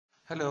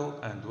Hello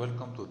and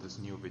welcome to this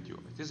new video.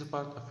 It is a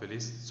part of a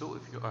list, so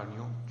if you are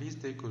new, please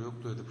take a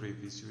look to the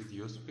previous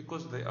videos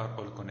because they are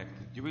all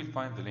connected. You will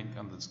find the link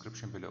in the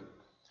description below.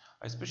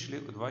 I especially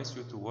advise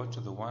you to watch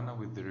the one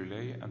with the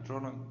relay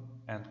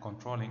and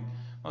controlling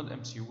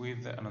NodeMcu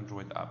with an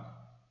Android app.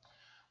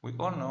 We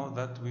all know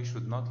that we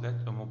should not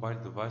let a mobile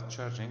device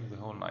charging the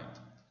whole night,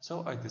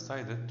 so I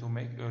decided to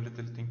make a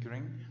little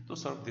tinkering to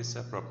solve this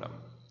problem.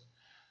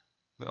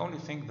 The only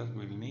thing that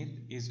we'll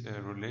need is a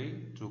relay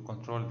to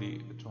control the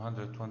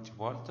 220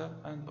 volt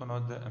and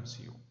another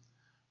MCU.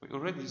 We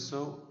already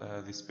saw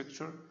this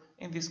picture.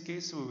 In this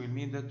case, we will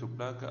need to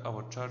plug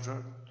our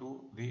charger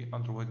to the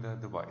Android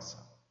device.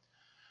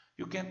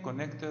 You can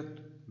connect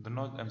the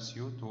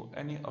NodeMcu to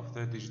any of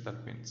the digital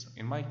pins.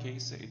 In my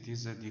case, it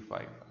is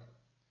D5.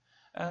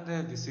 And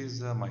this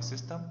is my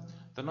system.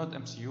 The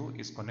NodeMcu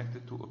is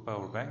connected to a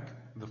power bank,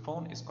 the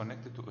phone is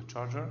connected to a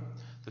charger,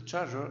 the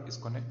charger is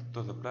connected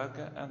to the plug,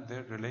 and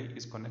the relay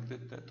is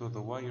connected to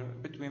the wire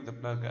between the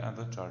plug and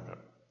the charger.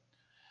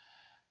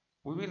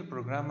 We will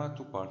program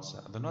two parts,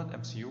 the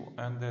NodeMcu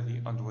and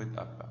the Android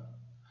app.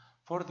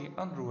 For the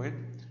Android,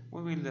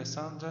 we will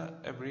send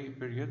every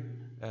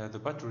period the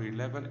battery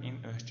level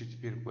in a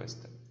HTTP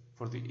request.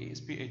 For the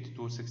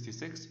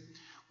ESP8266,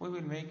 we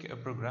will make a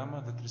program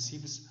that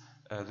receives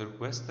the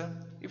request.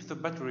 If the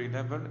battery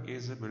level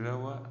is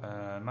below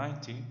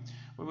 90,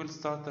 we will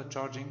start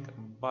charging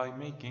by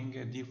making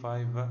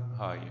D5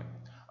 high.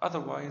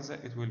 Otherwise,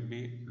 it will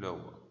be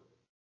low.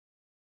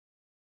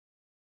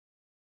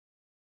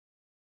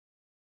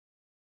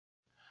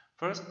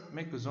 First,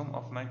 make a zoom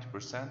of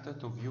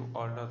 90% to view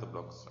all the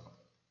blocks.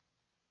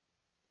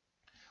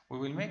 We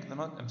will make the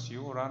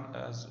NodeMcu run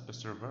as a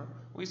server.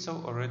 We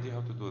saw already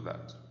how to do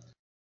that.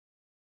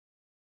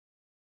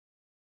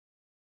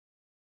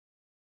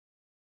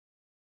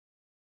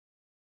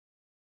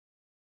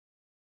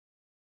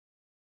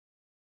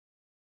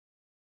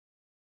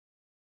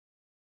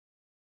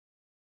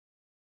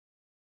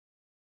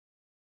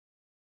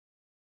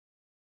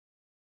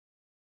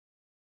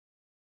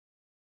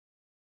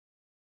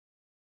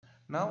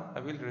 Now I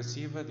will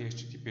receive the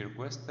HTTP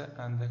request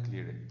and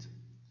clear it.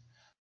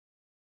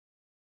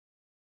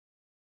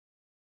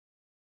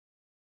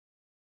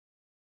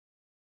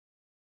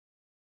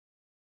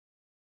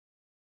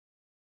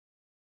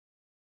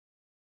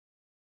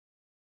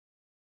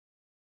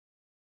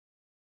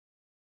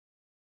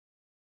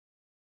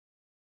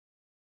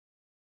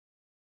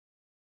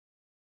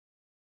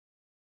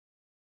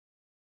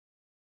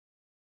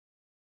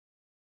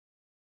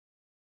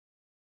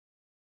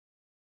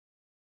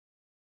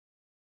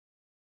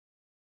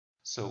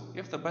 So,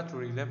 if the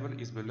battery level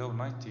is below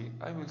 90,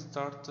 I will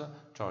start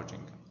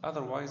charging.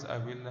 Otherwise, I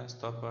will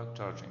stop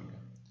charging.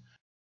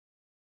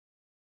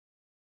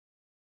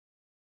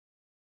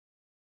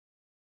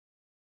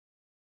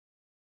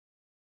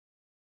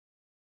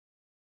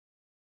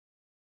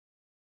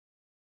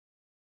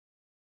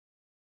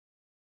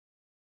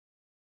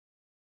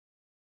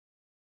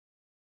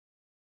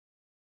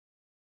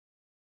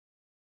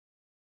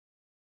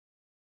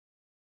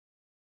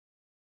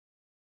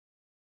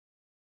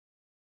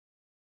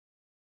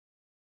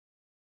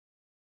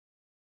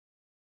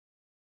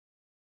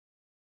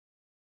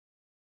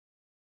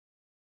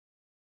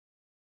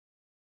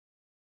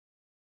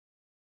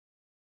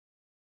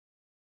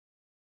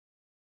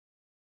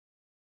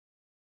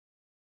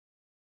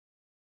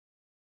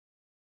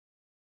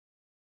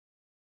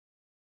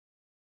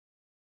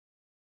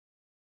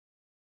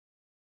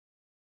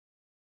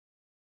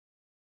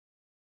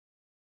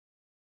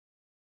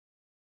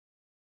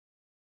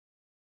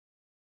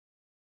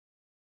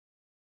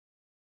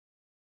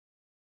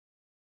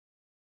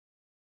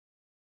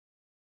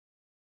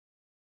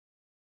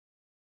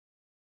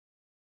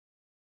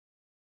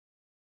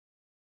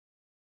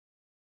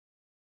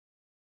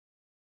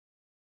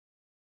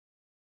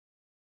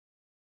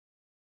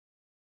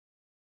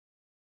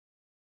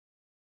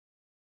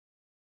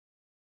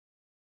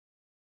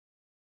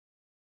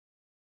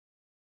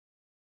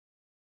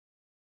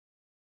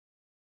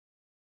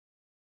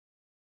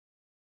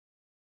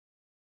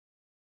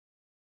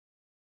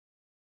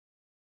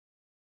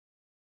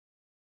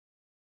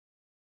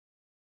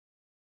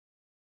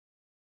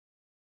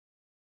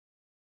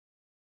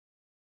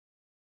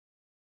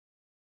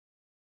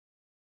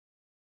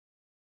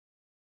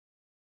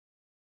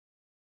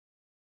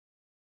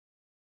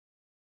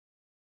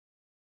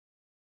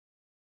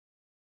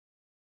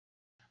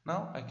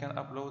 Now I can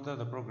upload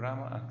the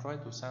program and try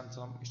to send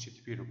some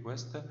HTTP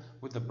request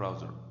with the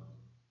browser.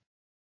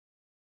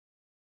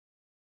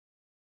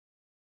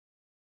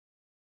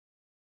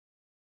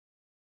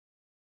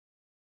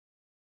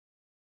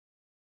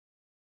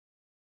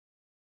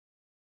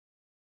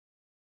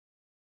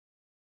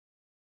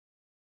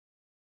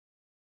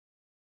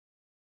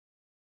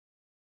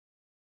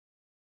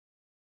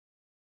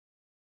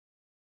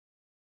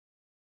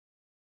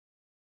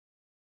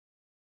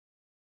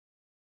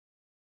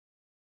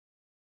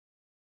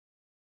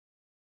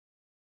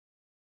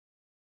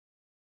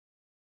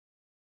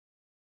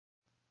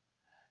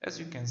 As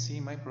you can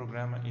see, my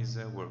program is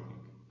working.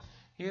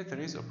 Here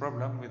there is a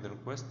problem with the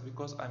request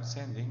because I'm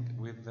sending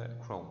with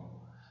Chrome,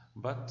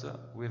 but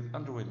with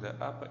Android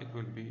app it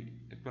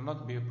will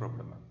not be a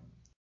problem.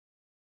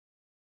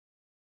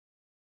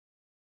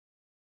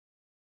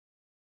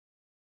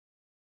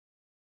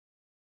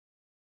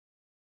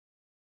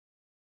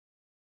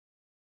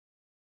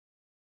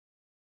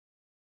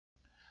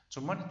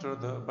 To monitor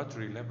the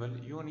battery level,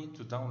 you need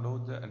to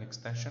download an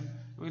extension.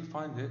 You will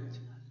find it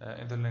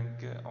in the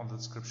link on the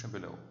description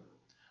below.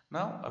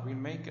 Now I will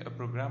make a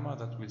programmer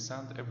that will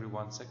send every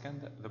 1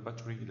 second the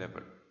battery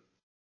level.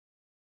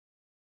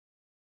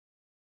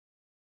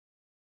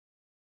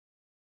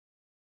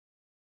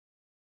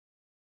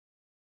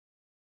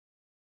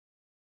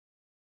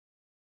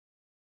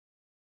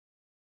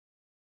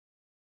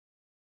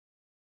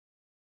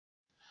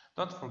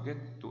 Don't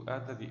forget to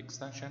add the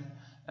extension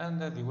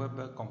and the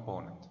web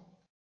component.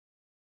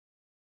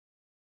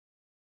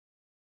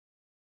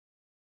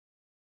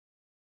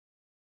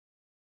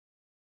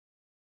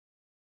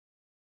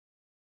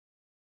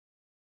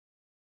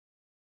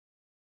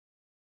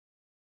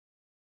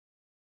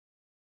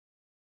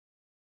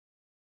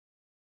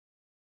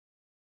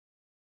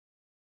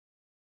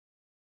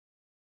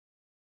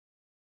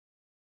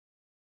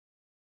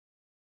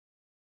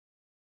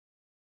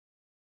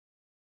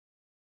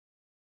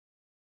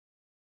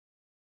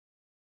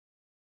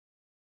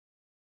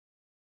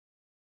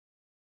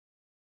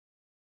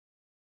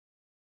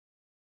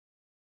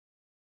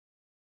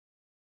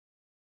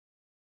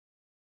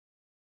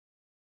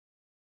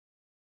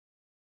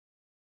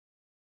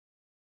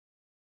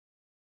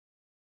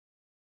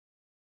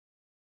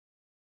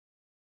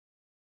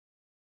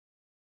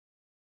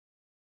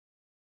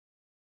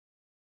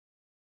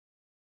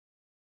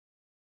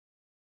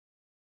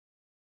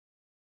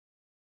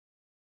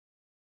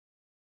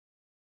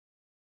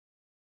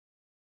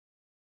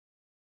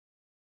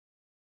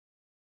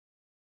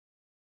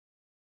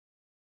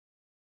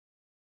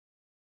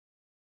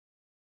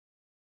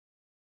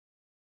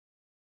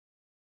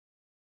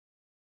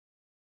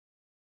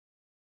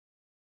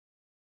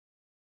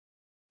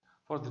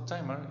 For the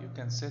timer, you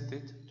can set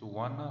it to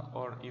 1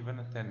 or even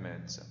 10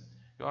 minutes.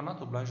 You are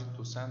not obliged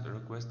to send a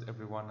request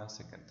every 1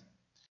 second.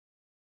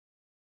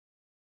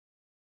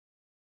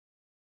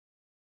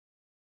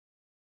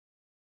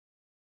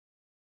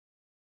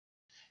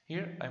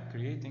 Here I am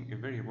creating a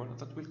variable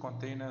that will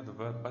contain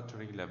the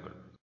battery level.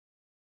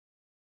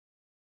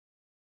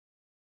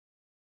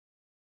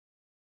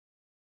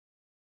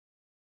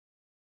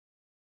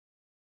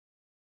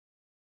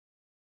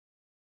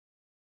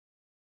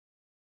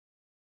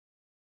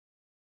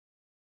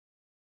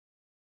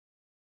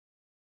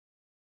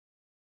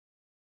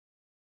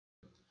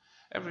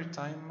 Every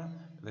time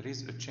there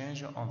is a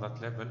change on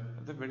that level,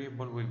 the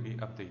variable will be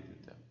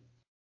updated.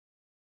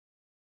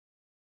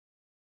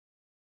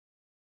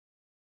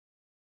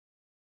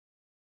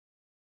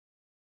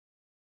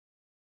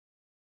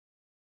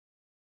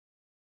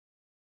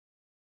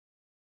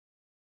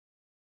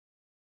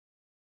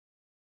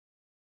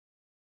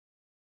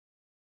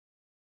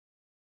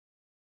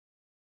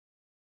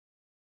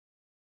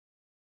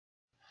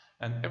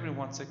 And every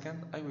 1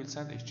 second I will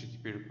send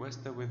HTTP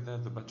request with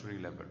the battery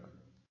level.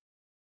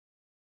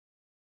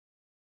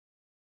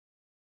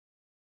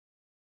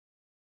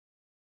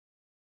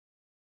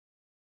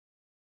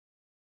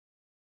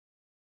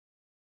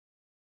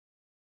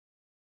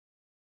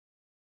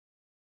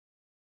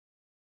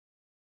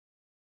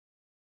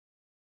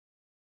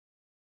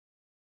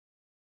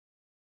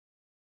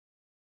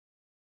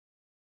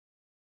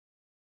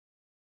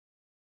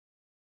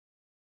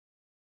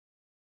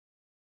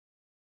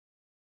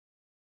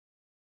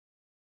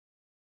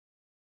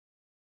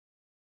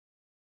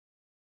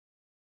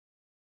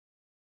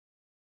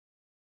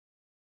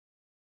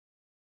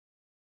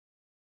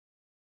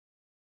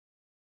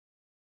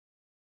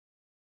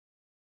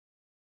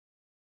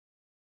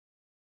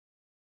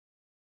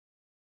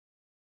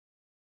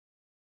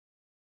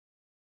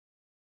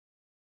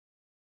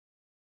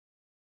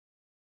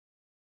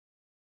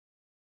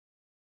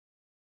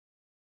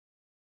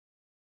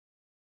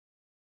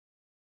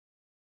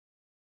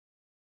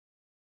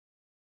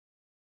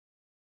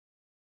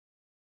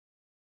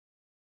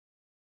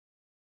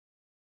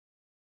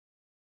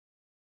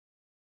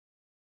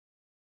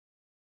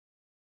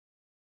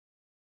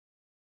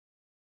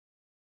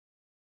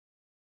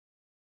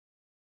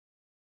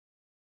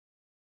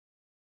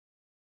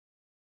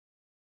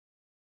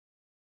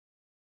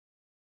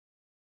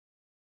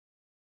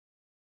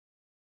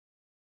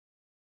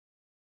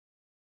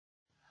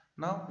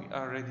 Now we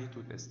are ready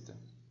to test.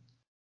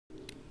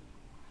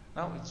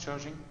 Now it's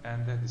charging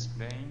and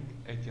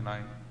displaying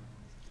 89.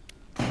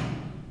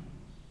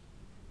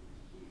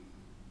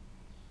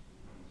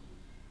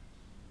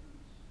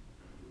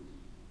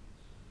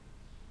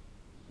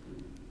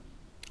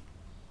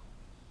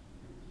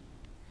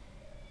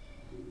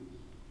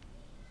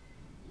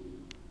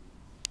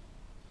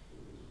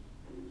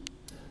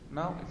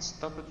 Now it's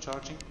stopped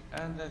charging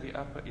and the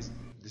app is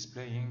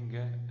displaying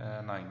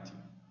 90.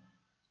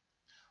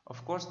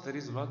 Of course, there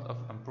is a lot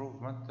of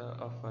improvement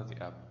of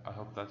the app. I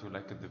hope that you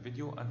liked the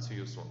video and see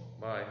you soon.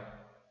 Bye.